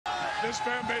This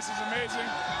fan base is amazing.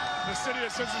 The city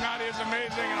of Cincinnati is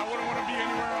amazing, and I wouldn't want to be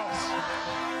anywhere else.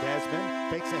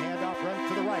 Desmond fakes a handoff, runs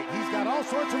to the right. He's got all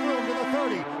sorts of room to the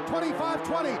 30, 25,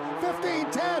 20, 15,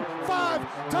 10,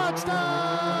 5, touchdown!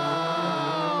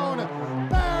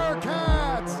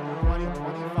 Bearcats! 20,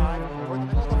 25, toward the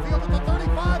middle of the field at the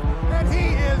 35, and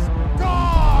he is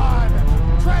gone!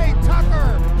 Trey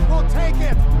Tucker will take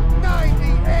it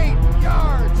 98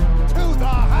 yards to the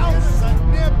house. A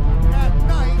nip at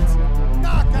night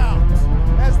knockout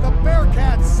as the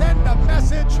Bearcats send a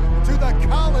message to the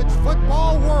college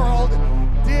football world.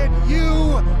 Did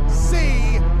you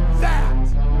see that?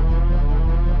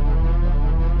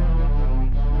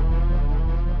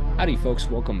 Howdy, folks.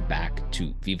 Welcome back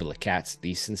to Viva La Cats,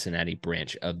 the Cincinnati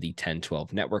branch of the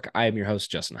 1012 Network. I am your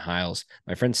host, Justin Hiles.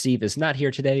 My friend Steve is not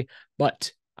here today,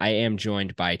 but I am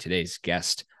joined by today's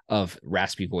guest of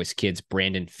Raspy Voice Kids,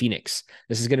 Brandon Phoenix.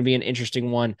 This is going to be an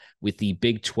interesting one with the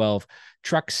Big 12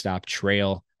 truck stop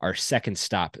trail, our second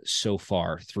stop so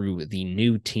far through the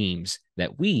new teams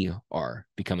that we are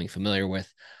becoming familiar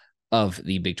with of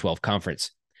the Big 12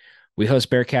 Conference. We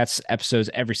host Bearcats episodes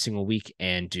every single week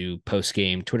and do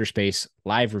post-game Twitter Space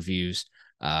live reviews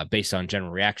based on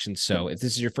general reactions. So if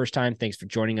this is your first time, thanks for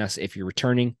joining us. If you're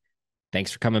returning,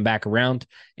 thanks for coming back around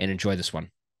and enjoy this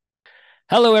one.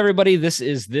 Hello, everybody. This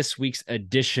is this week's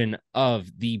edition of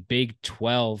the Big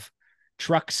 12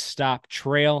 Truck Stop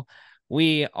Trail.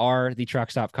 We are the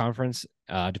Truck Stop Conference,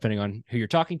 depending on who you're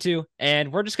talking to,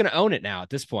 and we're just going to own it now at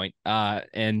this point.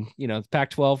 And, you know, the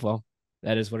Pac-12, well,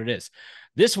 that is what it is.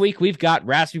 This week, we've got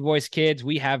Raspy Voice Kids.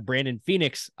 We have Brandon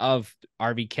Phoenix of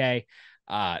RVK.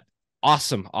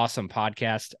 Awesome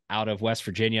podcast out of West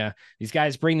Virginia. These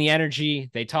guys bring the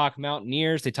energy. They talk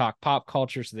Mountaineers. They talk pop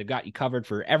culture. So they've got you covered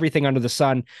for everything under the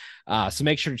sun. So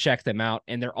make sure to check them out.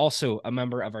 And they're also a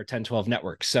member of our 1012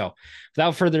 network. So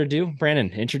without further ado,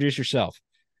 Brandon, introduce yourself.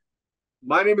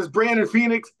 My name is Brandon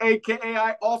Phoenix, a.k.a.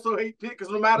 I also hate Pitt, because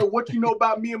no matter what you know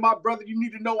about me and my brother, you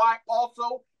need to know I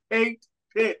also hate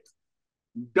Pitt.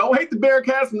 Don't hate the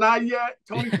Bearcats, not yet.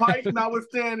 Tony Pike,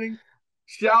 notwithstanding.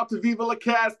 Shout out to Viva La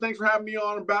Cats. Thanks for having me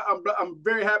on. I'm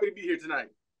very happy to be here tonight.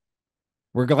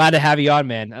 We're glad to have you on,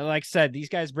 man. Like I said, these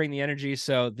guys bring the energy,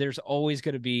 so there's always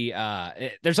going to be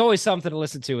there's always something to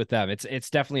listen to with them. It's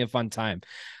definitely a fun time.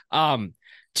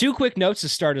 Two quick notes to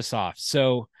start us off.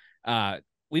 So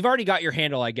we've already got your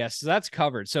handle, I guess, so that's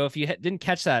covered. So if you didn't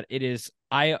catch that,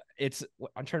 I'm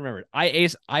trying to remember.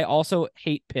 I also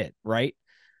hate Pitt, right?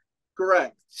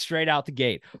 Correct. Straight out the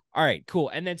gate. All right, cool.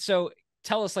 And then so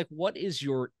tell us, like, what is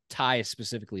your tie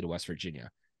specifically to West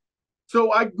Virginia?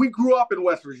 So we grew up in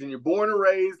West Virginia, born and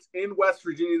raised in West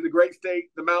Virginia, the great state,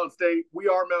 the mountain state. We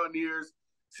are Mountaineers.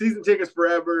 Season tickets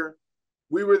forever.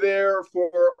 We were there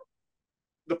for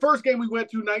the first game we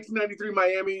went to, 1993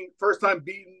 Miami. First time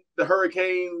beating the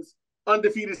Hurricanes,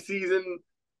 undefeated season.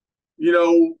 You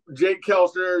know, Jake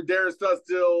Kelchner, Darren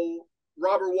Studstill,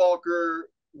 Robert Walker.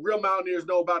 Real Mountaineers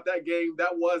know about that game.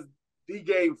 That was the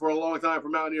game for a long time for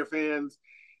Mountaineer fans.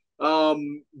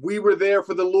 We were there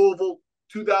for the Louisville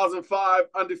 2005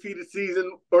 undefeated season,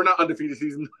 or not undefeated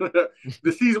season,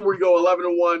 the season where you go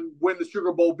 11-1, win the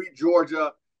Sugar Bowl, beat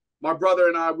Georgia. My brother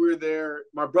and I, we were there.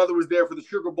 My brother was there for the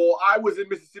Sugar Bowl. I was in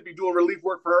Mississippi doing relief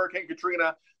work for Hurricane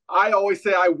Katrina. I always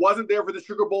say I wasn't there for the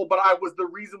Sugar Bowl, but I was the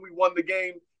reason we won the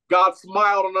game. God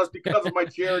smiled on us because of my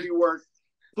charity work.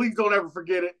 Please don't ever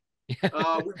forget it.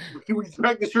 We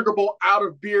drank the Sugar Bowl out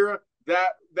of beer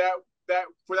that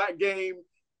for that game,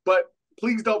 but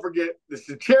please don't forget this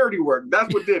is charity work.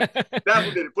 That's what did it. That's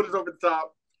what did it. Put us over the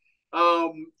top.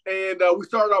 We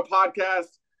started our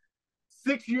podcast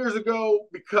 6 years ago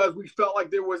because we felt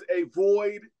like there was a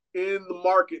void in the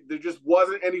market. There just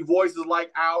wasn't any voices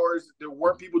like ours. There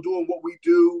weren't people doing what we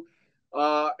do.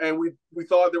 And we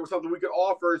thought there was something we could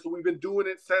offer. So we've been doing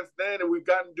it since then, and we've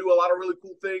gotten to do a lot of really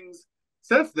cool things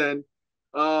since then.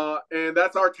 And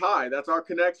that's our tie. That's our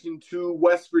connection to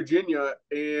West Virginia.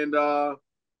 And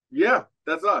yeah,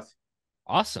 that's us.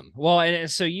 Awesome. Well, and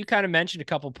so you kind of mentioned a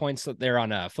couple points there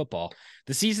on football.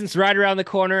 The season's right around the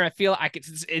corner. I feel like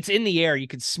it's in the air. You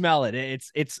can smell it.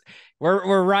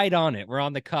 We're right on it. We're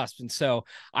on the cusp. And so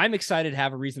I'm excited to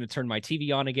have a reason to turn my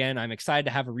TV on again. I'm excited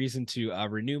to have a reason to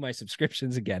renew my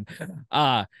subscriptions again.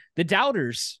 The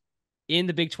doubters in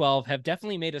the Big 12 have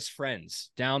definitely made us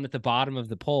friends down at the bottom of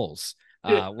the polls.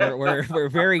 We're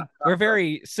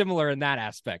very similar in that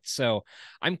aspect. So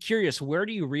I'm curious, where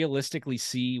do you realistically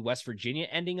see West Virginia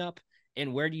ending up,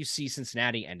 and where do you see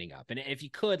Cincinnati ending up? And if you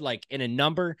could, like, in a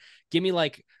number, give me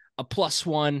like a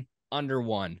 +1,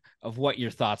 _1 of what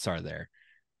your thoughts are there.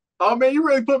 Oh man, you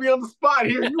really put me on the spot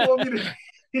here. You want me to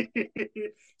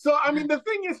So, I mean, the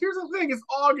thing is, here's the thing. It's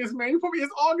August, man.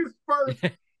 It's August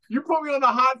 1st. You put me on the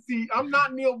hot seat. I'm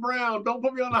not Neal Brown. Don't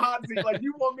put me on the hot seat. Like,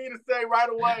 you want me to say right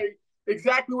away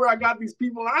exactly where I got these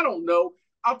people. I don't know.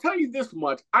 I'll tell you this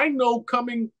much. I know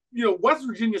West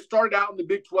Virginia started out in the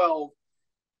Big 12.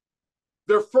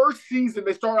 Their first season,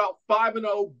 they started out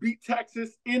 5-0, beat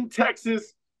Texas in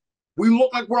Texas. We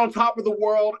look like we're on top of the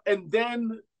world. And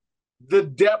then the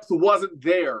depth wasn't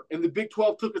there. And the Big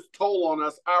 12 took its toll on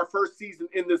us our first season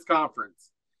in this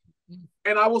conference.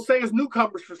 And I will say, as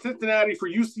newcomers for Cincinnati, for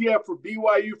UCF, for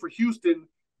BYU, for Houston,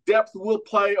 depth will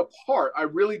play a part. I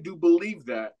really do believe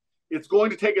that. It's going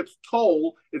to take its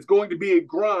toll. It's going to be a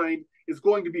grind. It's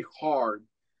going to be hard.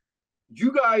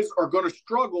 You guys are going to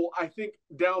struggle, I think,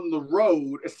 down the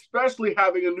road, especially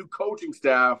having a new coaching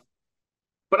staff.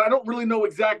 But I don't really know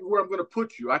exactly where I'm going to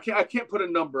put you. I can't put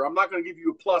a number. I'm not going to give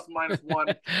you a plus minus one.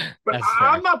 But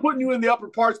I'm not putting you in the upper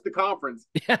parts of the conference.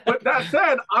 Yeah. But that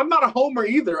said, I'm not a homer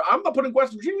either. I'm not putting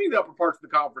West Virginia in the upper parts of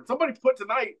the conference. Somebody put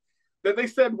tonight that they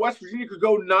said West Virginia could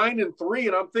go 9-3,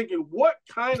 and I'm thinking, what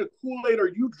kind of Kool-Aid are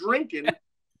you drinking?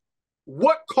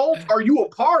 What cult are you a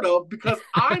part of? Because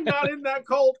I'm not in that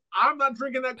cult. I'm not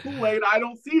drinking that Kool-Aid. I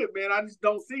don't see it, man. I just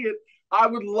don't see it. I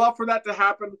would love for that to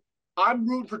happen. I'm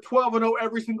rooting for 12-0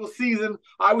 every single season.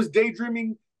 I was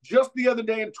daydreaming just the other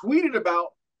day and tweeted about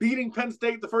beating Penn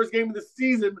State the first game of the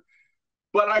season,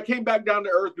 but I came back down to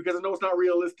earth because I know it's not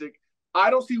realistic. I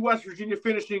don't see West Virginia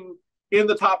finishing in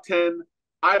the top 10.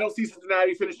 I don't see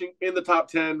Cincinnati finishing in the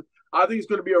top 10. I think it's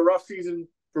going to be a rough season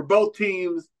for both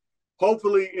teams.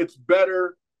 Hopefully it's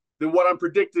better than what I'm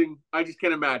predicting. I just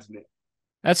can't imagine it.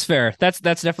 That's fair. That's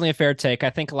definitely a fair take.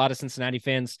 I think a lot of Cincinnati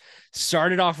fans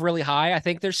started off really high. I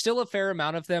think there's still a fair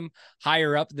amount of them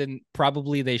higher up than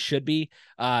probably they should be.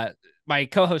 My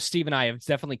co-host Steve and I have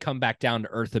definitely come back down to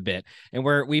earth a bit, and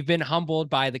we've been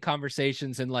humbled by the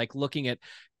conversations and like looking at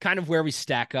kind of where we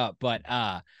stack up. But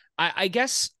I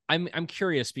guess I'm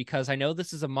curious, because I know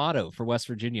this is a motto for West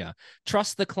Virginia: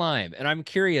 trust the climb. And I'm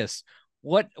curious,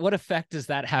 what effect does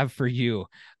that have for you,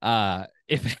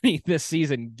 if any, this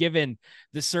season, given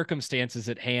the circumstances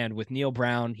at hand with Neal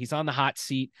Brown? He's on the hot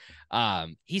seat.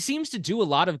 He seems to do a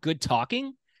lot of good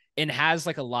talking and has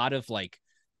like a lot of like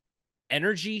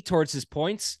energy towards his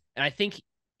points. And I think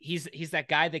he's that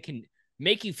guy that can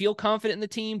make you feel confident in the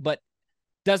team, but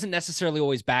doesn't necessarily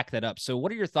always back that up. So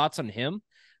what are your thoughts on him?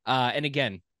 And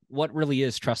again, what really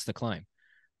is trust the climb?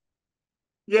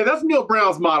 Yeah, that's Neal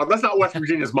Brown's motto. That's not West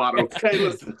Virginia's motto. Okay,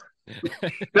 listen.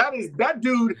 That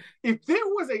dude.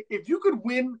 If you could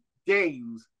win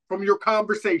games from your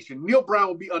conversation, Neal Brown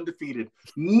would be undefeated.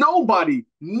 Nobody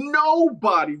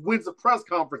wins a press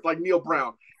conference like Neal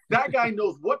Brown. That guy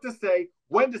knows what to say,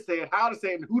 when to say it, how to say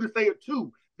it, and who to say it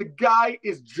to. The guy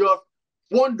is just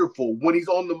wonderful when he's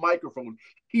on the microphone.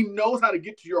 He knows how to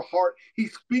get to your heart. He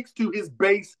speaks to his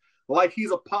base like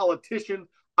he's a politician.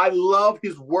 I love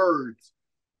his words.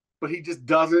 But he just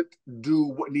doesn't do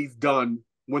what needs done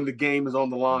when the game is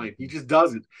on the line. He just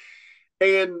doesn't.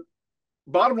 And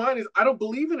bottom line is, I don't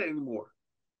believe in it anymore.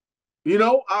 You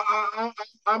know,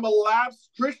 I'm a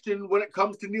lapsed Christian when it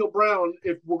comes to Neal Brown,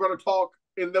 if we're going to talk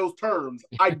in those terms.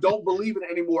 I don't believe in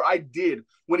it anymore. I did.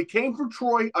 When he came from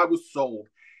Troy, I was sold.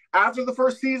 After the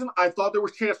first season, I thought there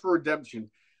was chance for redemption.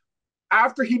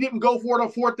 After he didn't go for it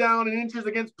on 4th down and inches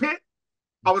against Pitt,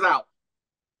 I was out.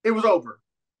 It was over.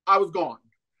 I was gone.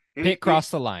 Pitt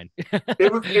crossed the line.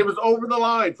 it was over the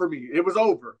line for me. It was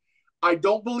over. I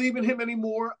don't believe in him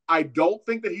anymore. I don't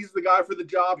think that he's the guy for the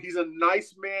job. He's a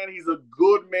nice man. He's a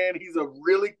good man. He's a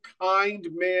really kind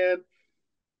man.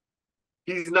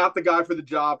 He's not the guy for the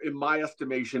job, in my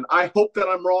estimation. I hope that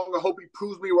I'm wrong. I hope he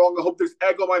proves me wrong. I hope there's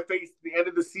egg on my face at the end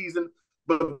of the season.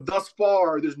 But thus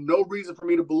far, there's no reason for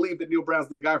me to believe that Neal Brown's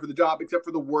the guy for the job, except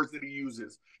for the words that he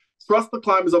uses. Trust the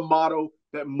climb is a motto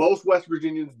that most West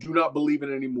Virginians do not believe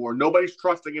in anymore. Nobody's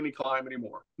trusting any climb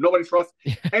anymore. Nobody trusts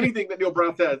anything that Neal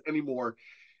Brown says anymore.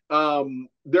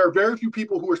 There are very few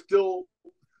people who are still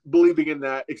believing in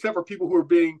that, except for people who are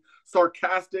being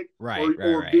sarcastic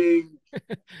or being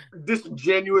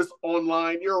disingenuous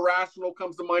online. Irrational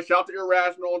comes to mind. Shout out to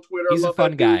Irrational on Twitter. He's a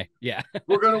fun guy. Yeah.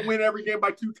 We're going to win every game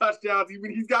by 2 touchdowns.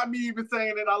 He's got me even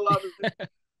saying it. I love it.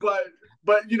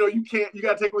 But you know, you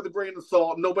got to take it with a grain of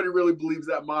salt. Nobody really believes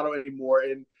that motto anymore.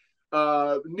 And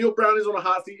Neal Brown is on a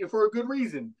hot seat, and for a good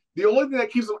reason. The only thing that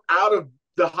keeps him out of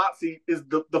the hot seat is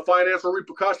the financial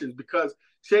repercussions, because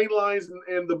Shane Lyons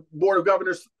and the Board of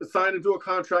Governors signed into a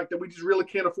contract that we just really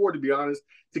can't afford, to be honest,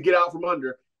 to get out from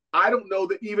under. I don't know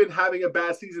that even having a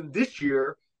bad season this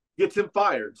year gets him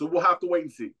fired. So we'll have to wait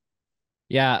and see.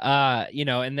 Yeah,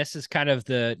 and this is kind of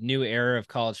the new era of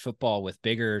college football with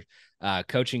bigger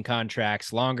coaching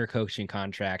contracts, longer coaching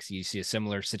contracts. You see a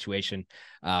similar situation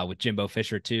with Jimbo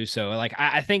Fisher too. So like,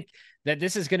 I think that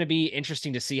this is going to be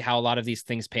interesting to see how a lot of these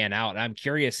things pan out. And I'm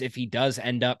curious if he does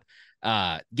end up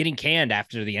getting canned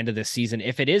after the end of this season,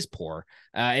 if it is poor.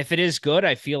 If it is good,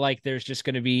 I feel like there's just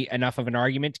going to be enough of an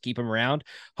argument to keep him around.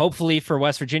 Hopefully for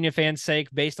West Virginia fans' sake,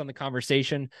 based on the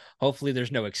conversation, hopefully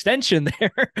there's no extension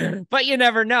there, but you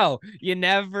never know. You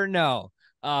never know.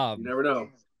 You never know.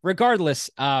 Regardless,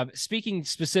 speaking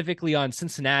specifically on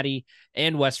Cincinnati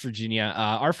and West Virginia,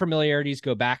 our familiarities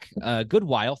go back a good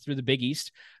while through the Big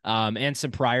East, and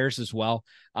some priors as well.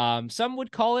 Some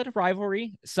would call it a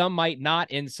rivalry, some might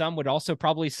not, and some would also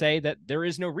probably say that there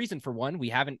is no reason for one. We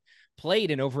haven't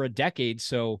played in over a decade,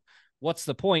 so what's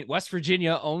the point? West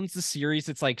Virginia owns the series.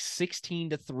 It's like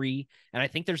 16-3, and I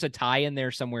think there's a tie in there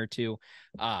somewhere too.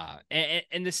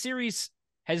 And the series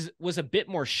was a bit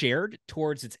more shared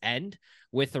towards its end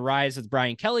with the rise of the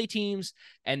Brian Kelly teams.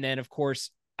 And then of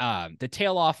course, the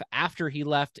tail off after he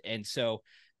left. And so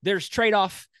there's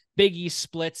trade-off, Big East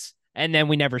splits, and then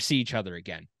we never see each other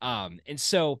again. And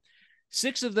so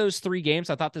 6 of those 3 games,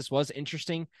 I thought this was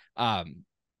interesting.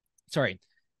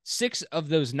 6 of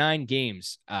those 9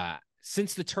 games,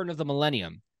 since the turn of the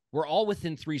millennium, were all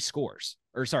within 3 scores,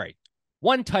 or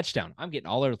 1 touchdown. I'm getting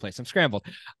all over the place. I'm scrambled.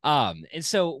 And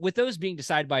so with those being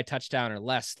decided by a touchdown or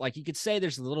less, like you could say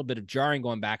there's a little bit of jarring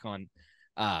going back on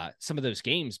some of those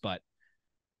games, but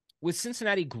with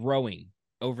Cincinnati growing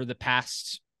over the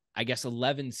past, I guess,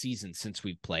 11 seasons since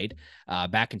we've played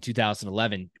back in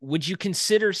 2011, would you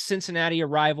consider Cincinnati a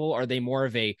rival? Are they more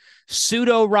of a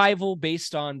pseudo rival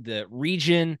based on the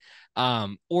region?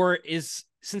 Or is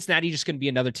Cincinnati just going to be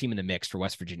another team in the mix for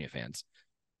West Virginia fans?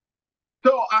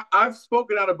 So I've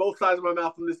spoken out of both sides of my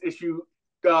mouth on this issue.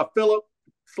 Philip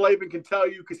Slavin can tell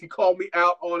you because he called me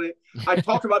out on it. I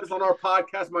talked about this on our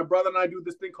podcast. My brother and I do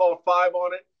this thing called 5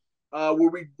 on it,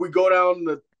 where we go down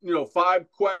the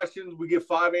 5 questions, we give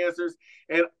 5 answers,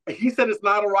 and he said it's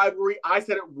not a rivalry. I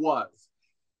said it was.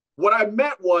 What I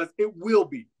meant was it will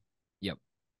be. Yep.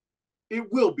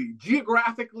 It will be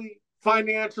geographically,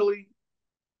 financially,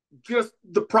 just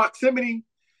the proximity.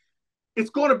 It's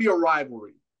going to be a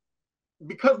rivalry.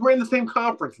 Because we're in the same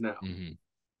conference now. Mm-hmm.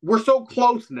 We're so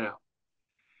close now.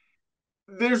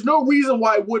 There's no reason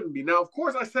why it wouldn't be. Now, of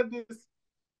course, I said this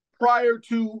prior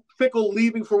to Fickell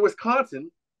leaving for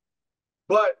Wisconsin,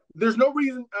 but there's no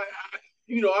reason,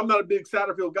 I'm not a big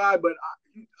Satterfield guy, but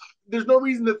there's no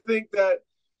reason to think that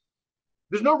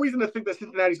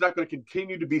Cincinnati's not going to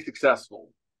continue to be successful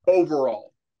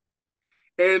overall.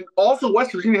 And also,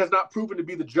 West Virginia has not proven to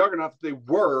be the juggernaut that they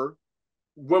were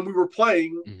when we were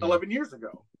playing 11 years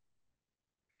ago.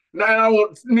 Now, I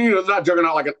won't, not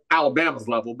juggernaut like at Alabama's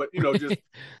level, but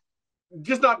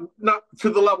just not to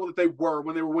the level that they were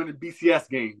when they were winning BCS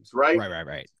games, right?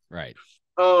 Right.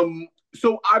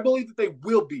 So I believe that they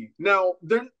will be. Now,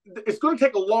 it's going to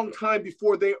take a long time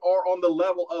before they are on the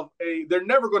level of they're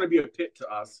never going to be a Pitt to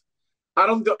us. I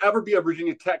don't think they'll ever be a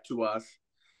Virginia Tech to us.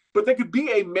 But they could be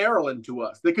a Maryland to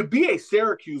us. They could be a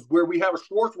Syracuse where we have a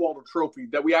Schwartzwalder trophy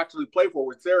that we actually play for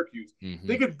with Syracuse. Mm-hmm.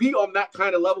 They could be on that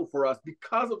kind of level for us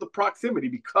because of the proximity,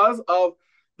 because of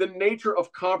the nature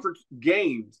of conference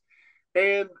games.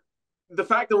 And the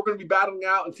fact that we're going to be battling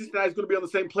out and Cincinnati's going to be on the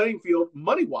same playing field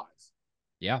money-wise.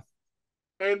 Yeah.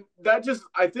 And that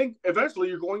I think eventually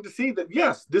you're going to see that,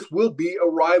 yes, this will be a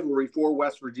rivalry for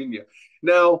West Virginia.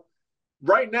 Now,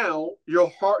 right now,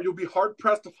 you'll be hard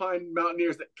pressed to find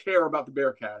Mountaineers that care about the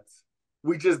Bearcats.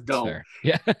 We just don't.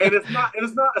 Yeah. And it's not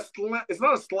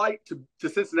a slight to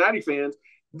Cincinnati fans.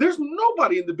 There's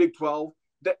nobody in the Big 12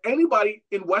 that anybody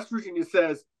in West Virginia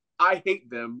says, I hate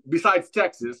them, besides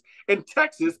Texas. And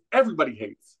Texas, everybody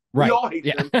hates. Right. We all hate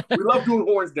them. We love doing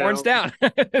horns down. Horns down.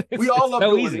 We all love so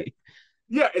doing easy. it.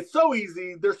 Yeah, it's so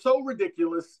easy. They're so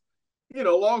ridiculous.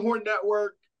 Longhorn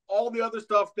Network, all the other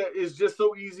stuff that is just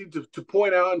so easy to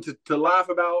point out and to laugh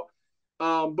about.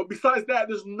 But besides that,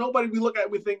 there's nobody we look at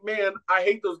and we think, man, I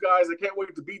hate those guys. I can't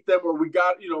wait to beat them. Or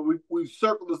we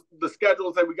circled the schedule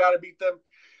and say we got to beat them.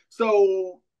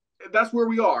 So that's where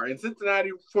we are. In Cincinnati,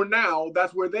 for now,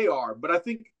 that's where they are. But I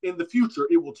think in the future,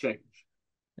 it will change.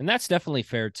 And that's definitely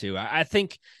fair, too. I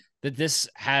think that this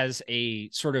has a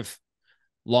sort of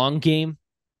long game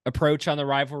approach on the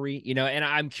rivalry, and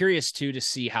I'm curious too to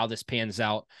see how this pans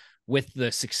out with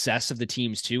the success of the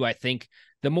teams too. I think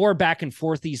the more back and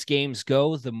forth these games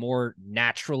go, the more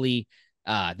naturally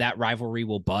that rivalry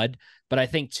will bud. But I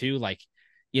think too,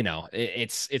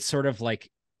 it's sort of like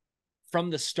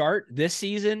from the start this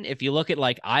season, if you look at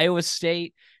like Iowa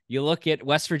State, You look at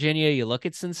West Virginia, you look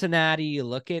at Cincinnati, you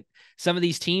look at some of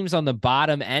these teams on the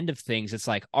bottom end of things. It's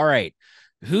like, all right,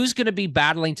 who's going to be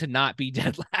battling to not be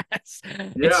dead last?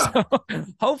 Yeah. So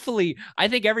hopefully, I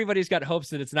think everybody's got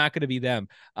hopes that it's not going to be them.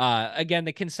 Again,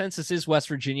 the consensus is West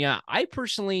Virginia. I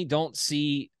personally don't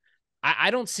see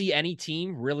I don't see any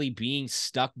team really being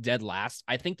stuck dead last.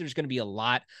 I think there's going to be a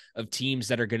lot of teams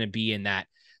that are going to be in that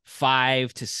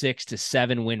 5 to 6 to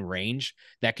 7 win range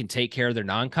that can take care of their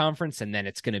non-conference, and then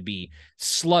it's going to be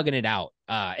slugging it out.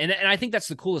 And I think that's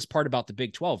the coolest part about the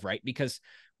Big 12, right? Because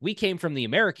we came from the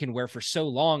American where for so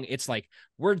long it's like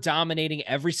we're dominating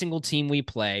every single team we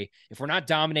play. If we're not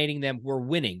dominating them, we're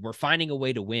winning. We're finding a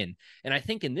way to win. And I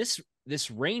think in this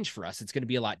range for us, it's going to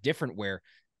be a lot different where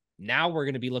now we're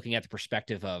going to be looking at the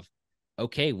perspective of,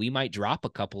 okay, we might drop a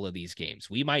couple of these games.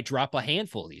 We might drop a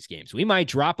handful of these games. We might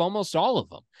drop almost all of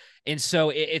them. And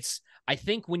so I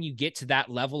think when you get to that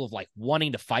level of like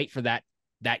wanting to fight for that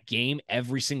game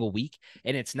every single week,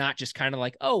 and it's not just kind of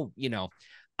like, oh,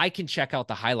 I can check out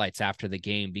the highlights after the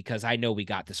game because I know we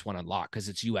got this one unlocked because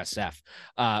it's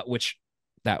USF, which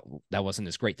that wasn't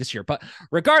as great this year. But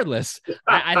regardless,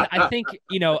 I think,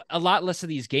 a lot less of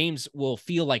these games will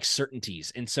feel like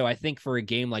certainties. And so I think for a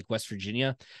game like West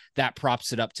Virginia, that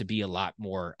props it up to be a lot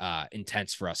more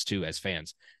intense for us too as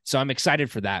fans. So I'm excited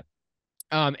for that.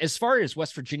 As far as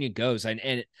West Virginia goes,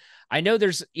 and I know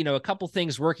there's, a couple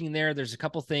things working there. There's a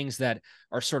couple things that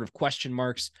are sort of question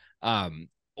marks.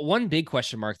 One big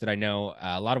question mark that I know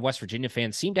a lot of West Virginia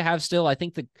fans seem to have still, I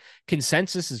think the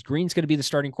consensus is Green's going to be the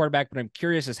starting quarterback, but I'm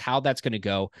curious as how that's going to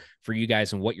go for you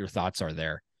guys and what your thoughts are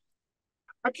there.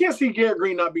 I can't see Garrett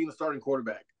Green not being the starting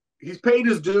quarterback. He's paid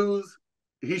his dues.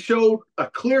 He showed a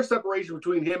clear separation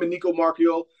between him and Nico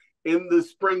Marchiol in the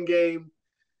spring game.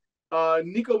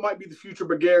 Nico might be the future,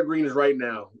 but Garrett Green is right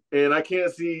now. And I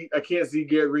can't see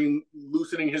Garrett Green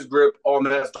loosening his grip on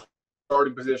that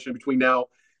starting position between now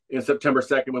in September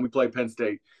 2nd when we play Penn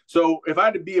State. So if I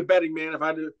had to be a betting man, if I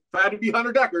had to be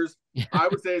Hunter Deckers, I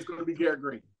would say it's going to be Garrett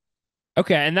Green.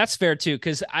 Okay, and that's fair too,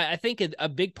 because I think a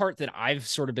big part that I've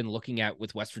sort of been looking at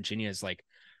with West Virginia is like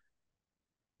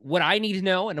what I need to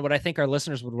know, and what I think our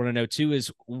listeners would want to know too, is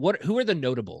who are the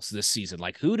notables this season?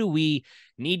 Like, who do we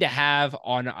need to have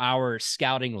on our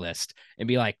scouting list and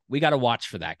be like, we got to watch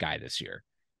for that guy this year?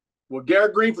 Well,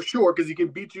 Garrett Green for sure, because he can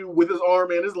beat you with his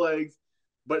arm and his legs.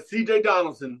 But C.J.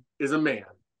 Donaldson is a man.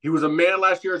 He was a man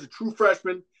last year as a true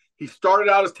freshman. He started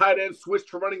out as tight end, switched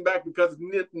to running back because of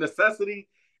necessity,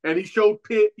 and he showed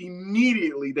Pitt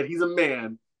immediately that he's a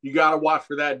man. You got to watch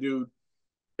for that dude.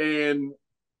 And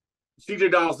C.J.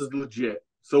 Donaldson is legit.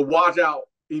 So watch out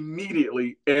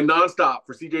immediately and nonstop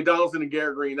for C.J. Donaldson and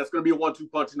Garrett Green. That's going to be a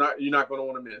 1-2 punch you're not going to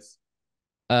want to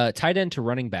miss. Tight end to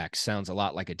running back sounds a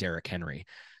lot like a Derrick Henry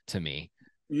to me.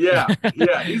 Yeah.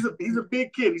 He's a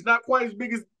big kid. He's not quite as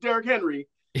big as Derrick Henry,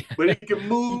 but he can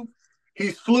move.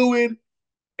 He's fluid,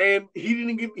 and he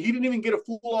didn't even get a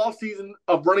full off season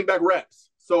of running back reps.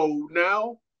 So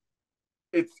now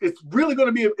it's really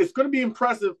going to be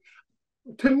impressive.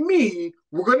 To me,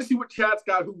 we're going to see what Chad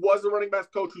Scott, who was the running backs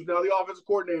coach, who's now the offensive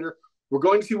coordinator, we're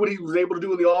going to see what he was able to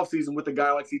do in the offseason with a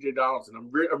guy like C.J. Donaldson.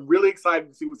 I'm really excited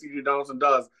to see what C.J. Donaldson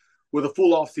does with a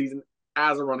full offseason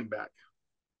as a running back.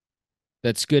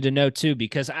 That's good to know too,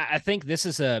 because I think this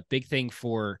is a big thing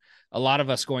for a lot of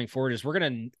us going forward is we're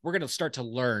going to start to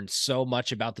learn so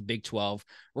much about the Big 12.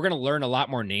 We're going to learn a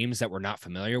lot more names that we're not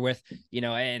familiar with,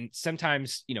 and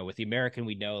sometimes, with the American,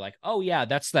 we know like, oh yeah,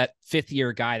 that's that 5th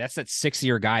year guy. That's that 6th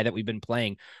year guy that we've been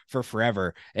playing for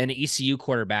forever. And an ECU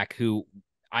quarterback who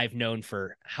I've known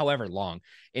for however long.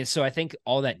 And so I think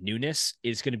all that newness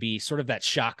is going to be sort of that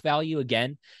shock value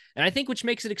again. And I think which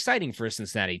makes it exciting for a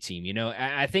Cincinnati team.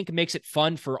 I think it makes it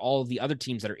fun for all of the other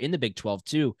teams that are in the Big 12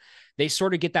 too. They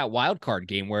sort of get that wild card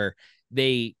game where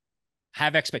they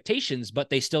have expectations, but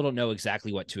they still don't know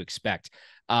exactly what to expect.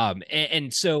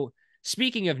 And so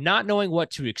speaking of not knowing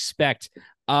what to expect,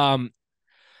 we're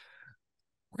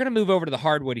going to move over to the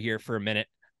hardwood here for a minute.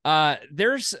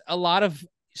 There's a lot of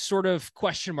sort of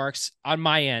question marks on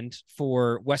my end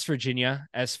for West Virginia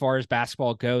as far as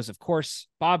basketball goes. Of course,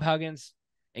 Bob Huggins,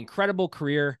 incredible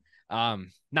career.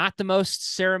 Not the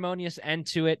most ceremonious end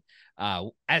to it.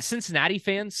 As Cincinnati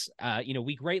fans,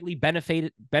 we greatly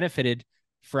benefited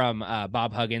from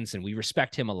Bob Huggins, and we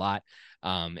respect him a lot.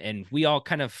 And we all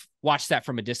kind of watched that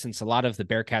from a distance. A lot of the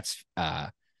Bearcats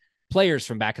players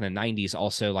from back in the 90s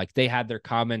also, like, they had their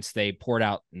comments. They poured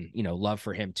out, love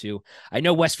for him too. I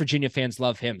know West Virginia fans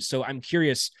love him. So I'm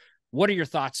curious, what are your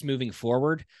thoughts moving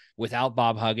forward without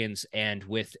Bob Huggins and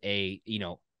with a,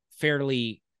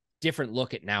 fairly different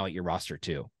look at now at your roster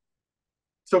too?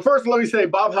 So first, let me say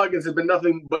Bob Huggins has been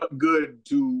nothing but good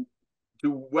to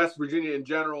West Virginia in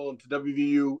general and to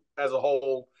WVU as a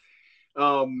whole.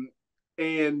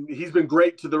 And he's been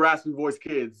great to the Raspy Voice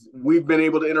kids. We've been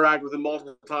able to interact with him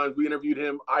multiple times. We interviewed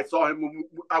him. I saw him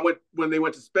when they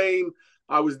went to Spain.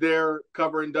 I was there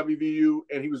covering WVU,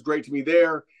 and he was great to me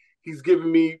there. He's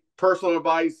given me personal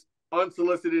advice,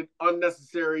 unsolicited,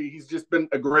 unnecessary. He's just been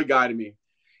a great guy to me.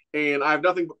 And I have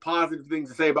nothing but positive things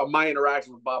to say about my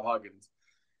interaction with Bob Huggins.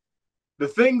 The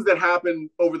things that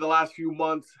happened over the last few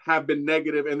months have been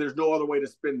negative, and there's no other way to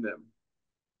spin them.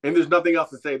 And there's nothing else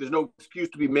to say. There's no excuse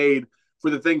to be made for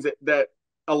the things that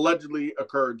allegedly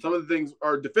occurred. Some of the things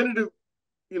are definitive.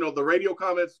 You know, the radio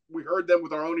comments, we heard them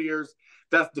with our own ears.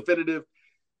 That's definitive.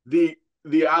 The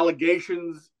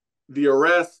allegations, the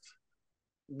arrest,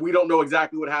 we don't know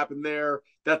exactly what happened there.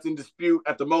 That's in dispute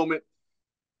at the moment.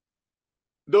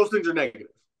 Those things are negative.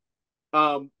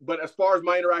 But as far as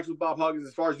my interaction with Bob Huggins,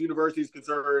 as far as the university is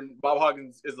concerned, Bob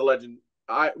Huggins is the legend.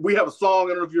 We have a song, I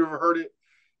don't know if you've ever heard it.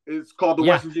 It's called the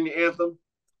West Virginia Anthem.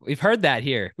 We've heard that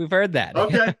here. We've heard that.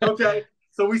 Okay.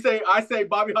 So I say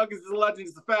Bobby Huggins is a legend.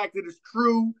 It's a fact. It is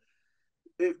true.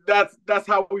 That's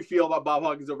how we feel about Bob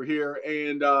Huggins over here.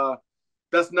 And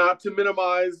that's not to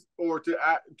minimize or to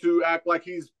act like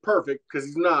he's perfect, because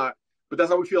he's not. But that's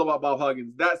how we feel about Bob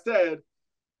Huggins. That said,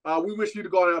 we wish he'd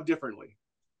have gone out differently.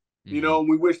 Mm-hmm. You know, and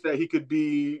we wish that he could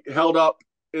be held up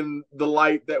in the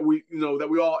light that we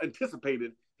all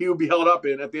anticipated he would be held up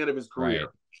in at the end of his career.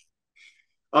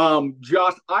 Right.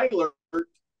 Josh Eiler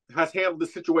has handled the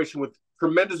situation with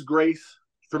tremendous grace,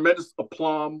 tremendous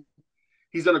aplomb.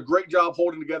 He's done a great job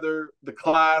holding together the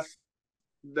class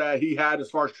that he had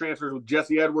as far as transfers with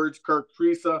Jesse Edwards, Kirk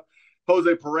Teresa,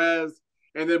 Jose Perez,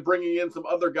 and then bringing in some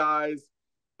other guys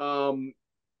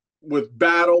with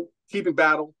keeping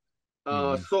Battle.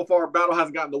 So far, Battle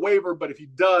hasn't gotten the waiver, but if he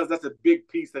does, that's a big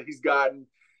piece that he's gotten.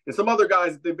 And some other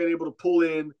guys that they've been able to pull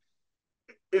in.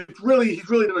 He's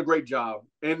really done a great job.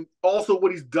 And also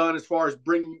what he's done as far as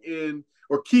bringing in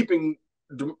or keeping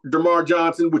DeMar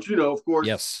Johnson, which, you know, of course.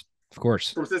 Yes, of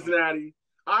course. From Cincinnati.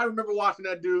 I remember watching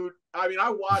that dude. I mean,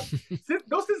 I watched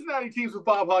those Cincinnati teams with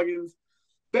Bob Huggins.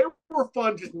 They were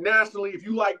fun just nationally. If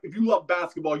you love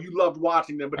basketball, you loved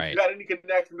watching them. But if you had any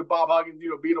connection to Bob Huggins, you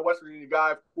know, being a West Virginia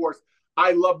guy, of course,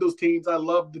 I love those teams. I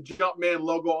love the Jumpman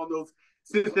logo on those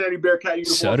Cincinnati Bearcat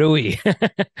uniforms. So do we.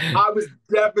 I was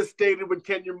devastated when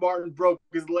Kenyon Martin broke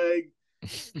his leg.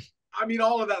 I mean,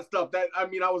 all of that stuff. I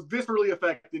was viscerally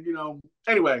affected, you know.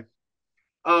 Anyway,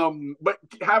 but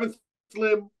having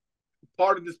Slim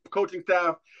part of this coaching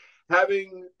staff,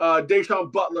 having Deshaun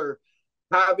Butler,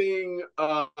 having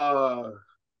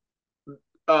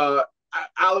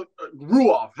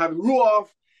Ruoff,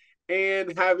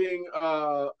 and having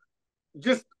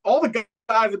just all the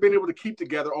guys have been able to keep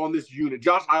together on this unit.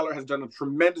 Josh Eiler has done a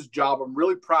tremendous job. I'm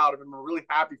really proud of him. I'm really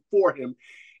happy for him.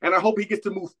 And I hope he gets to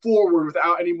move forward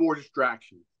without any more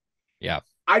distractions. Yeah.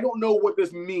 I don't know what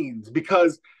this means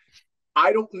because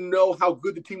I don't know how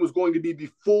good the team was going to be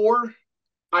before.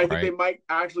 I think they might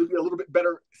actually be a little bit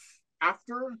better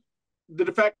after the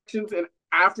defections and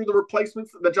after the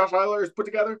replacements that Josh Eiler has put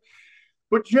together.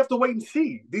 But you have to wait and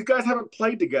see. These guys haven't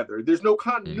played together. There's no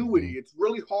continuity. Mm-hmm. It's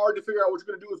really hard to figure out what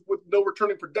you're going to do with no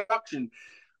returning production.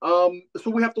 So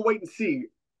we have to wait and see.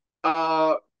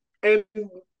 And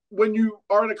when you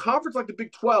are in a conference like the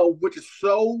Big 12, which is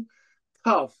so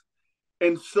tough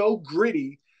and so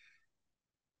gritty,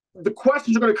 the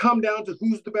questions are going to come down to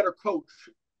who's the better coach.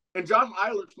 And Josh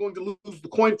Eiler is going to lose the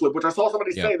coin flip, which I saw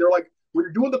somebody say. They're like, when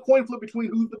you're doing the coin flip between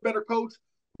who's the better coach,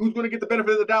 who's going to get the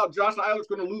benefit of the doubt, Josh Eiler's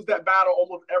going to lose that battle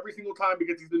almost every single time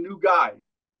because he's the new guy.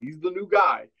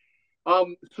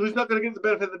 So he's not going to get the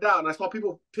benefit of the doubt. And I saw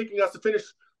people picking us to finish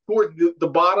towards the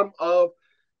bottom of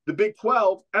the Big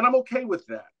 12, and I'm okay with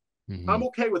that. Mm-hmm. I'm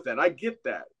okay with that. I get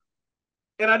that.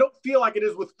 And I don't feel like it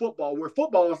is with football, where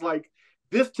football is like,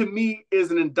 this to me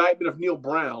is an indictment of Neal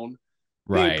Brown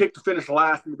being picked to finish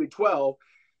last in the Big 12.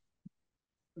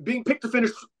 Being picked to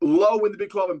finish low in the Big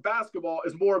 12 in basketball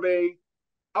is more of a,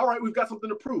 all right, we've got something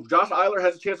to prove. Josh Eiler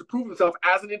has a chance to prove himself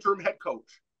as an interim head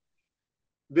coach.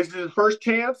 This is his first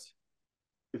chance.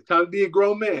 It's time to be a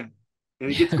grown man,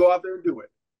 and he gets to go out there and do it.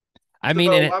 I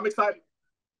mean, I'm excited.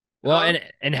 Well,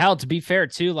 and hell, to be fair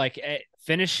too, like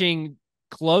finishing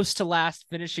close to last,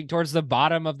 finishing towards the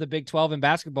bottom of the Big 12 in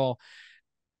basketball,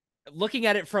 looking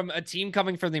at it from a team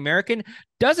coming from the American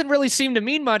doesn't really seem to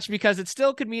mean much, because it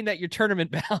still could mean that you're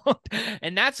tournament bound.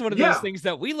 And that's one of those things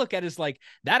that we look at is like,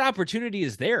 that opportunity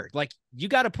is there. Like, you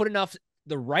got to put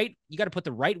the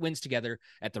right wins together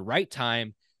at the right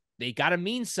time. They got to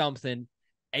mean something,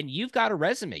 and you've got a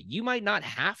resume. You might not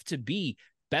have to be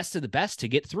best of the best to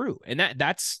get through. And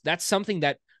that's something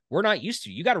that we're not used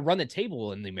to. You got to run the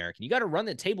table in the American. You got to run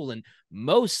the table in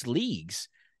most leagues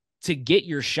to get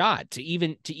your shot, to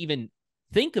even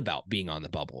think about being on the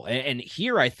bubble. And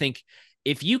here, I think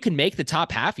if you can make the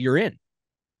top half, you're in.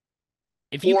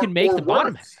 If you can make the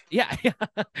bottom half. Yeah.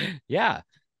 Yeah.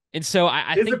 And so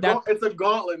I think it's a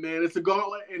gauntlet, man. It's a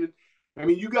gauntlet. And I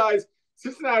mean, you guys,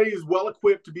 Cincinnati is well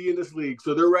equipped to be in this league.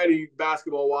 So they're ready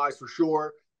basketball wise for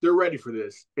sure. They're ready for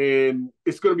this, and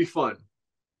it's going to be fun.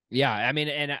 Yeah. I mean,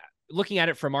 and looking at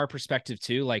it from our perspective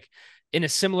too, like in a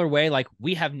similar way, like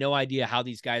we have no idea how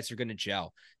these guys are going to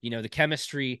gel. The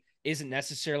chemistry isn't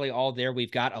necessarily all there.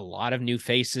 We've got a lot of new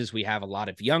faces. We have a lot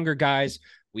of younger guys.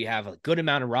 We have a good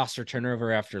amount of roster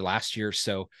turnover after last year.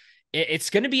 So it's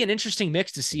going to be an interesting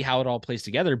mix to see how it all plays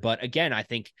together. But again, I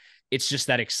think it's just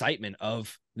that excitement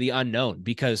of the unknown,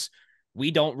 because we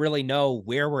don't really know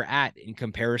where we're at in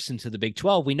comparison to the Big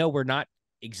 12. We know we're not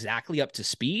exactly up to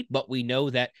speed, but we know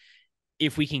that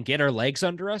if we can get our legs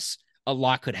under us, a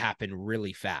lot could happen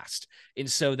really fast.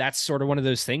 And so that's sort of one of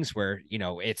those things where,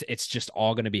 it's just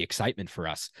all going to be excitement for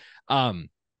us. And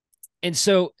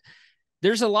so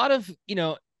there's a lot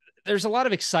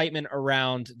of excitement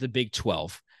around the Big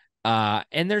 12.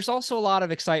 And there's also a lot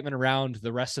of excitement around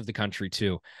the rest of the country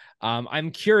too.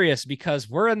 I'm curious because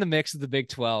we're in the mix of the Big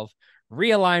 12.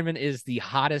 Realignment is the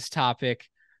hottest topic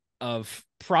of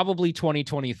probably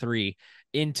 2023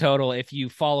 in total. If you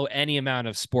follow any amount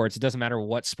of sports, it doesn't matter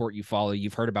what sport you follow,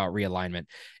 you've heard about realignment.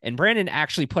 And Brandon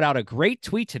actually put out a great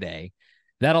tweet today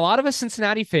that a lot of us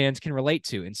Cincinnati fans can relate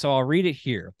to. And so I'll read it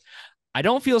here. I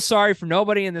don't feel sorry for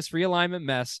nobody in this realignment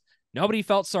mess. Nobody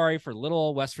felt sorry for little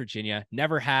old West Virginia.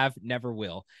 Never have, never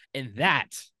will. And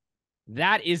that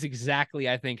is exactly,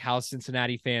 I think, how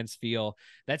Cincinnati fans feel.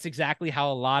 That's exactly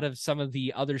how a lot of some of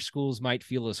the other schools might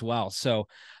feel as well. So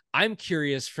I'm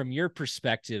curious from your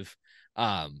perspective,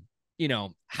 how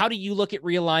do you look at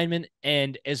realignment?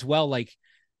 And as well, like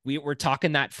we're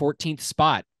talking that 14th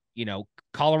spot,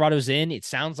 Colorado's in. It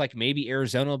sounds like maybe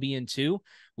Arizona will be in too.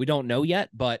 We don't know yet,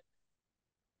 but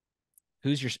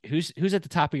who's at the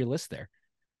top of your list there?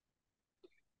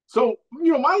 So,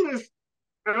 my list,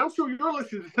 and I'm sure your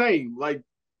list is the same. Like,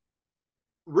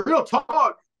 real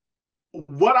talk,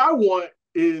 what I want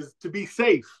is to be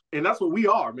safe. And that's what we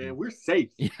are, man. We're safe.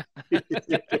 Yeah. And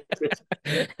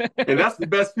that's the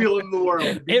best feeling in the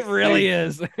world. It really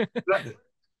is.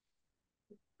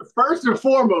 First and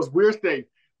foremost, we're safe.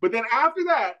 But then after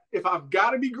that, if I've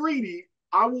got to be greedy,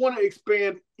 I want to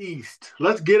expand east.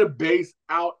 Let's get a base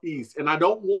out east. And I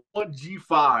don't want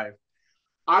G5.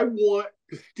 I want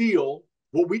to steal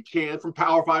what we can from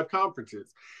Power 5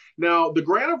 conferences. Now, the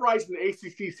grant of rights in the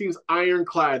ACC seems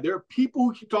ironclad. There are people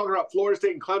who keep talking about Florida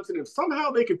State and Clemson. If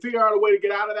somehow they can figure out a way to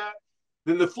get out of that,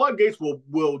 then the floodgates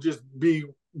will just be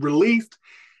released.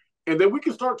 And then we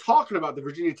can start talking about the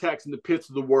Virginia Techs and the Pitts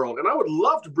of the world. And I would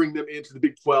love to bring them into the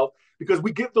Big 12 because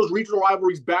we get those regional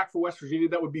rivalries back for West Virginia.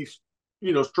 That would be,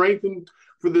 strengthened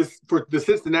for the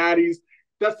Cincinnatis.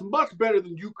 That's much better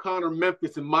than UConn or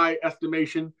Memphis in my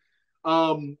estimation.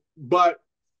 But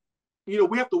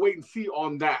we have to wait and see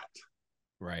on that.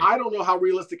 Right. I don't know how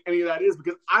realistic any of that is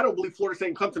because I don't believe Florida State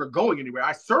and Clemson are going anywhere.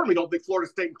 I certainly don't think Florida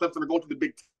State and Clemson are going to the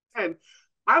Big 10.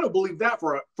 I don't believe that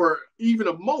for even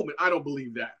a moment. I don't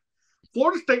believe that.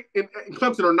 Florida State and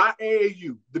Clemson are not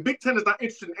AAU. The Big 10 is not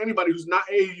interested in anybody who's not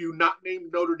AAU, not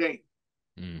named Notre Dame.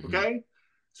 Mm-hmm. Okay?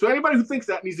 So anybody who thinks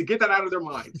that needs to get that out of their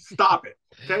mind. Stop it.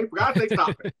 Okay? For God's sake,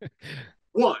 stop it.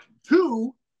 One.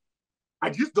 Two, I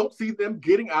just don't see them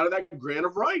getting out of that grant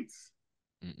of rights.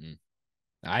 Mm-mm.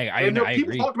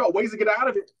 People talk about ways to get out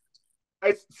of it.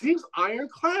 It seems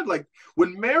ironclad. Like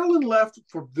when Maryland left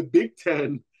for the Big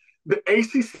 10, the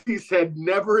ACC said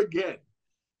never again.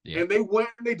 Yeah. And they went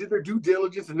and they did their due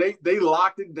diligence and they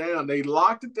locked it down. They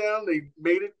locked it down. They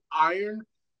made it iron,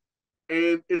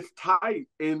 and it's tight.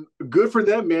 And good for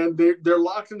them, man. They're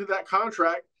locked into that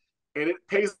contract, and it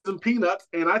pays them peanuts.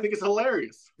 And I think it's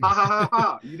hilarious. Ha ha ha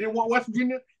ha! You didn't want West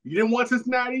Virginia. You didn't want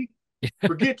Cincinnati.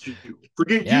 Forget you.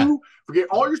 Forget you. Forget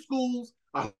all your schools.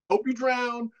 I hope you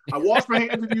drown. I wash my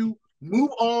hands of you. Move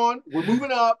on. We're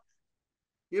moving up.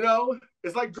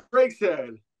 It's like Drake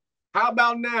said. How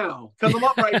about now? Because I'm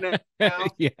up right now,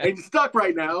 and you're stuck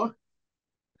right now.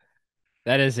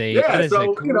 That is a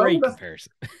great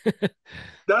comparison.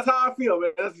 That's how I feel,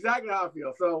 man. That's exactly how I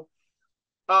feel. So,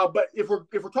 but if we're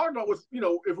talking about what's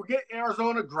if we get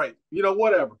Arizona, great.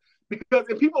 Whatever. Because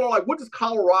and people are like, what does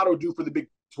Colorado do for the Big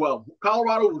 12?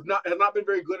 Colorado has not been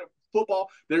very good at football.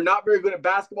 They're not very good at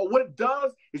basketball. What it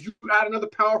does is you add another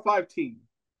Power 5 team.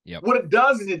 Yep. What it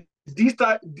does is it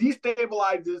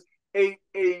destabilizes a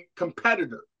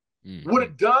competitor. What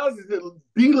it does is it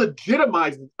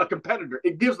delegitimizes a competitor.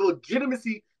 It gives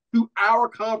legitimacy to our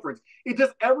conference. It does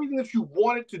everything that you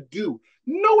want it to do.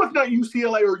 No, it's not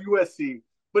UCLA or USC,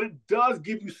 but it does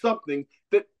give you something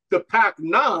that the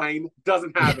Pac-9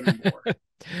 doesn't have anymore.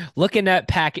 Looking at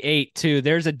Pac-8 too,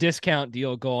 there's a discount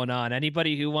deal going on.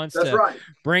 Anybody who wants to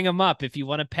bring them up, if you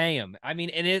want to pay them. I mean,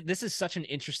 and this is such an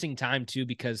interesting time too,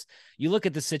 because you look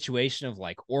at the situation of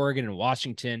like Oregon and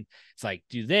Washington. It's like,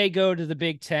 do they go to the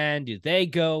Big 10? Do they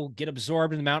go get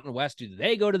absorbed in the Mountain West? Do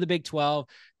they go to the Big 12?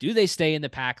 Do they stay in the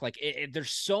Pac? Like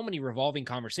there's so many revolving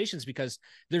conversations because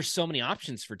there's so many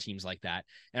options for teams like that.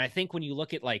 And I think when you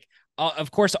look at like,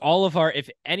 of course, if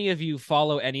any of you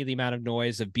follow any of the amount of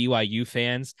noise of BYU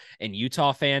fans and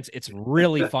Utah fans, it's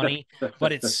really funny,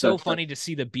 but it's so funny to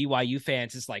see the BYU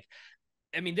fans. It's like,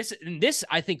 I mean,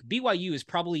 I think BYU is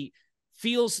probably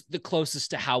feels the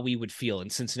closest to how we would feel in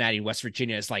Cincinnati and West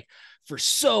Virginia. It's like, for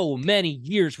so many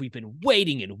years, we've been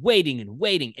waiting and waiting and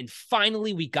waiting. And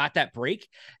finally we got that break.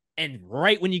 And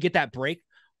right when you get that break,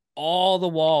 all the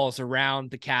walls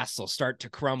around the castle start to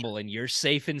crumble and you're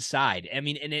safe inside. I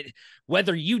mean, and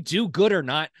whether you do good or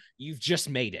not, you've just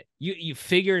made it. You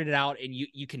figured it out and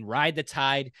you can ride the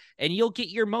tide and you'll get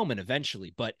your moment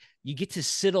eventually, but you get to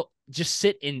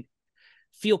sit and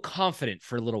feel confident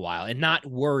for a little while and not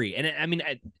worry. And I mean,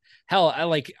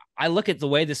 I look at the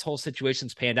way this whole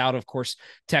situation's panned out. Of course,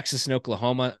 Texas and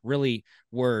Oklahoma really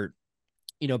were,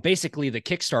 basically the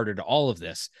Kickstarter to all of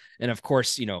this. And of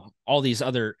course, all these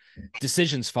other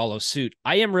decisions follow suit.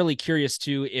 I am really curious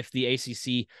too, if the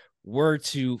ACC were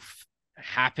to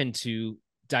happen to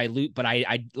dilute, but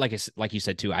I like you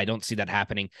said too, I don't see that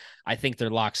happening. I think they're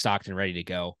locked, stocked, and ready to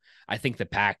go. I think the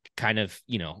Pac kind of,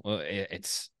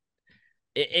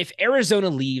 if Arizona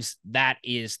leaves, that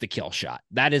is the kill shot.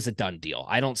 That is a done deal.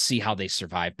 I don't see how they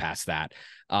survive past that.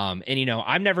 I'm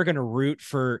never going to root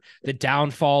for the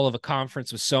downfall of a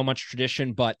conference with so much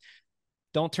tradition, but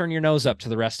don't turn your nose up to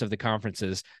the rest of the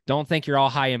conferences. Don't think you're all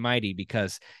high and mighty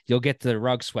because you'll get the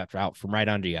rug swept out from right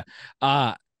under you.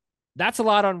 That's a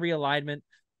lot on realignment.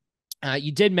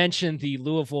 You did mention the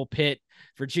Louisville, Pitt,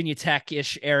 Virginia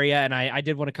Tech-ish area, and I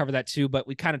did want to cover that too, but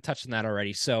we kind of touched on that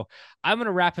already. So I'm going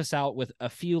to wrap us out with a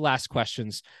few last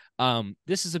questions.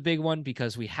 This is a big one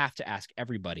because we have to ask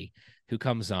everybody who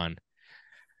comes on.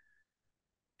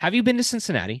 Have you been to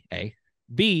Cincinnati? A.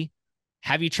 B.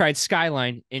 Have you tried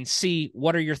Skyline? And C.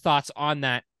 What are your thoughts on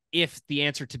that if the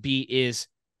answer to B is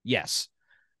yes?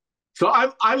 So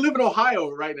I live in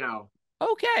Ohio right now.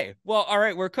 Okay. Well, all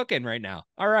right. We're cooking right now.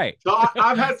 All right. So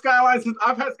I've had Skyline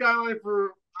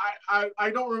for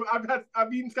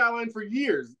I've eaten Skyline for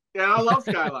years, and I love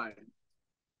Skyline.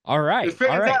 All right. It's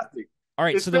fantastic. All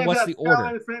right. So then what's the order?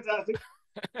 Skyline is fantastic.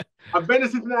 I've been to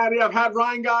Cincinnati. I've had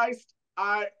Rheingeist.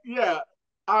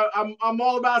 I'm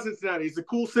all about Cincinnati. It's a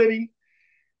cool city,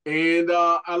 and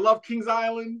I love Kings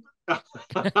Island.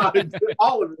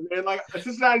 All of it, man. Like,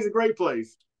 Cincinnati's a great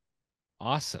place.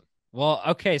 Awesome. Well,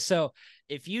 okay. So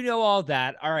if you know all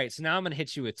that, all right. So now I'm going to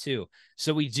hit you with two.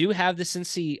 So we do have the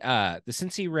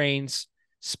Cincy Reigns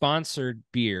sponsored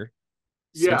beer,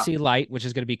 Cincy Light, which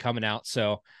is going to be coming out.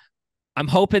 So I'm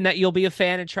hoping that you'll be a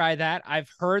fan and try that.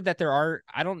 I've heard that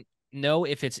I don't know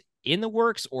if it's in the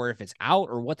works or if it's out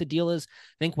or what the deal is.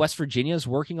 I think West Virginia is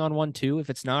working on one too, if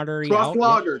it's not already out.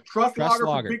 Trust Lager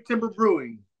for Big Timber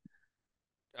Brewing.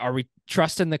 Are we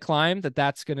trusting the climb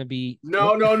that's going to be?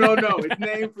 No. It's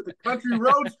named for the Country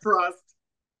Roads Trust,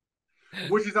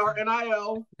 which is our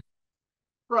NIL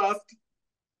trust.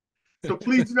 So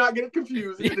please do not get it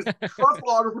confused. It is Trust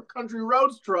Lager for Country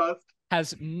Roads Trust.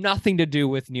 Has nothing to do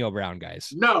with Neal Brown,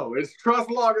 guys. No, it's Trust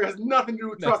Lager. It has nothing to do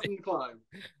with trusting the climb.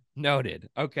 Noted.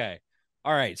 Okay.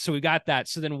 All right. So we got that.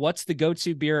 So then what's the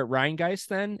go-to beer at Rheingeist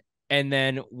then? And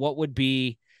then what would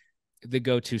be the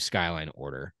go-to Skyline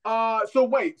order? So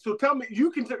tell me,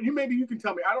 maybe you can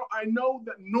tell me. I know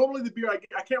that normally the beer,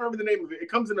 I can't remember the name of it. It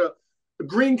comes in a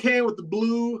green can with the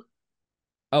blue.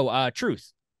 Oh,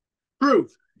 Truth.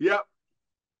 Yep.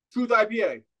 Truth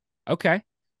IPA. Okay.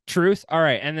 Truth. All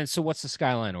right. And then, so what's the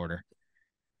Skyline order?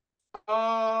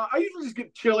 I usually just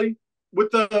get chili with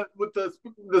the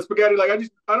spaghetti. Like,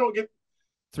 I don't get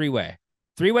three-way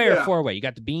or four-way. You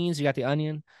got the beans, you got the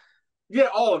onion. Yeah,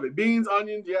 all of it. Beans,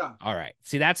 onions, yeah. All right.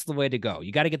 See, that's the way to go.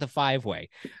 You got to get the 5-way.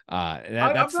 Do they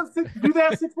have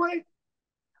 6-way?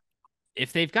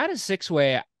 If they've got a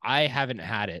 6-way, I haven't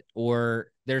had it.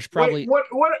 Or there's probably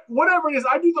whatever it is.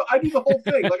 I do the whole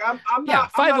thing. Like, I'm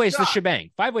not. 5-way is the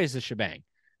shebang. 5-way is the shebang.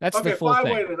 That's the full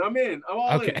 5-way then. I'm in. I'm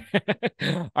all in.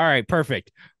 All right,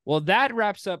 perfect. Well, that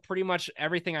wraps up pretty much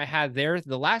everything I had there.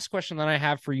 The last question that I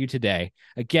have for you today,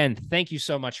 again, thank you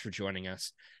so much for joining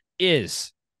us,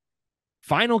 is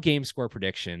final game score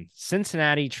prediction.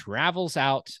 Cincinnati travels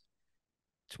out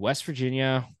to West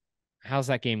Virginia. How's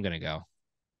that game going to go?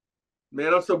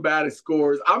 Man, I'm so bad at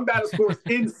scores. I'm bad at scores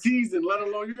in season, let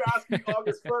alone you're asking me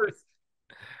August 1st.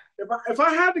 If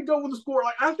I had to go with a score,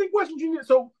 like I think West Virginia.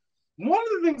 So one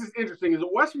of the things that's interesting is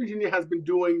that West Virginia has been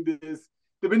doing this.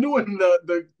 They've been doing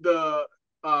the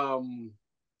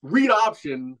read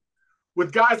option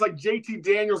with guys like JT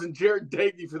Daniels and Jared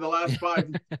Dagey for the last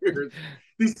 5 years.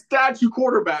 These statue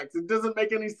quarterbacks. It doesn't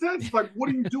make any sense. It's like, what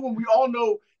are you doing? We all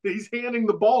know that he's handing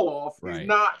the ball off. Right. He's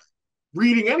not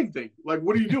reading anything. Like,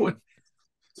 what are you doing?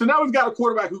 So now we've got a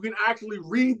quarterback who can actually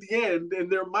read the end,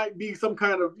 and there might be some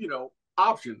kind of,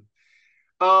 option.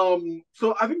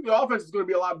 So I think the offense is going to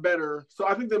be a lot better. So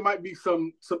I think there might be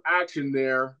some action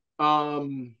there.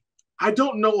 I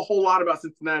don't know a whole lot about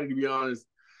Cincinnati, to be honest.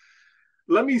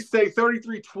 Let me say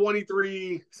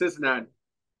 33-23 Cincinnati.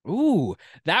 Ooh,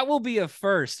 that will be a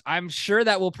first. I'm sure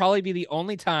that will probably be the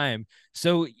only time.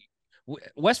 So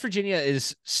West Virginia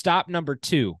is stop number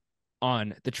 2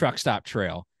 on the truck stop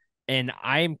trail. And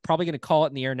I'm probably going to call it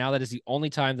in the air now. That is the only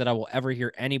time that I will ever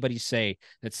hear anybody say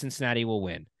that Cincinnati will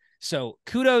win. So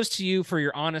kudos to you for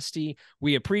your honesty.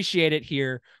 We appreciate it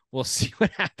here. We'll see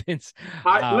what happens.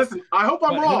 Listen, I hope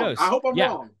I'm wrong. I hope I'm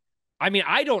wrong. I mean,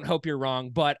 I don't hope you're wrong,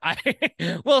 but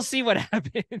we'll see what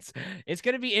happens. It's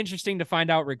going to be interesting to find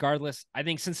out regardless. I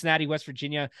think Cincinnati, West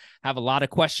Virginia have a lot of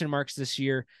question marks this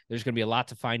year. There's going to be a lot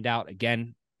to find out.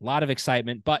 Again, a lot of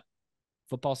excitement, but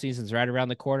football season's right around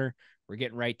the corner. We're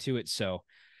getting right to it. So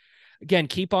again,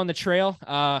 keep on the trail.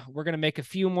 We're going to make a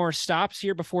few more stops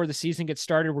here before the season gets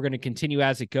started. We're going to continue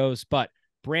as it goes. But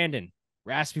Brandon,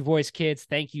 Raspy Voice Kids,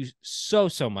 thank you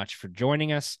so much for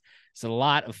joining us. It's a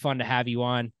lot of fun to have you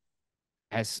on.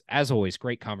 As always,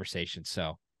 great conversation.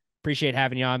 So appreciate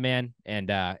having you on, man.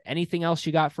 And anything else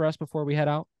you got for us before we head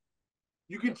out?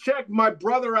 You can check my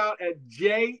brother out at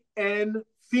JN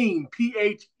Pheen,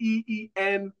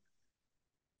 Pheen,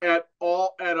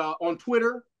 on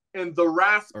Twitter, and the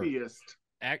Raspiest.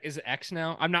 Is it X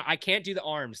now? I can't do the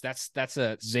arms. That's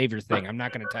a Xavier thing. I'm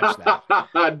not going to touch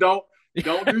that. Don't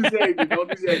do Xavier. Don't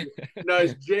do Xavier. No,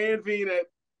 it's JN Pheen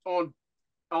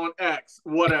on X,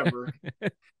 whatever.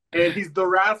 And he's the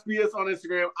Raspiest on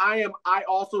Instagram. I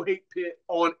also hate Pitt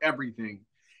on everything.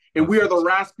 And we are the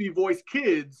Raspy Voice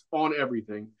Kids on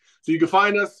everything. So you can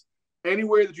find us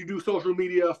anywhere that you do social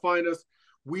media. Find us.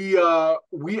 We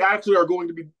actually are going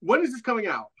to be. When is this coming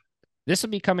out? This will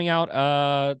be coming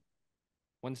out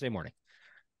Wednesday morning.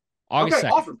 August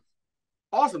 2nd.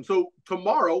 Awesome. So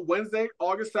tomorrow, Wednesday,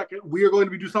 August 2nd, we are going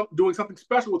to be doing something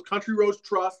special with Country Roads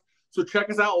Trust. So check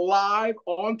us out live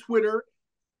on Twitter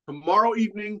tomorrow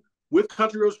evening with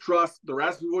Country Roads Trust, the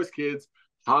Raspy Voice Kids.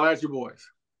 Holla at your boys.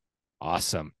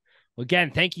 Awesome. Well,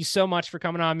 again, thank you so much for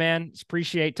coming on, man. Just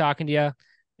appreciate talking to you.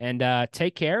 And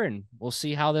take care, and we'll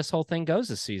see how this whole thing goes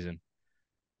this season.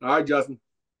 All right, Justin.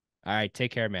 All right,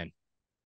 take care, man.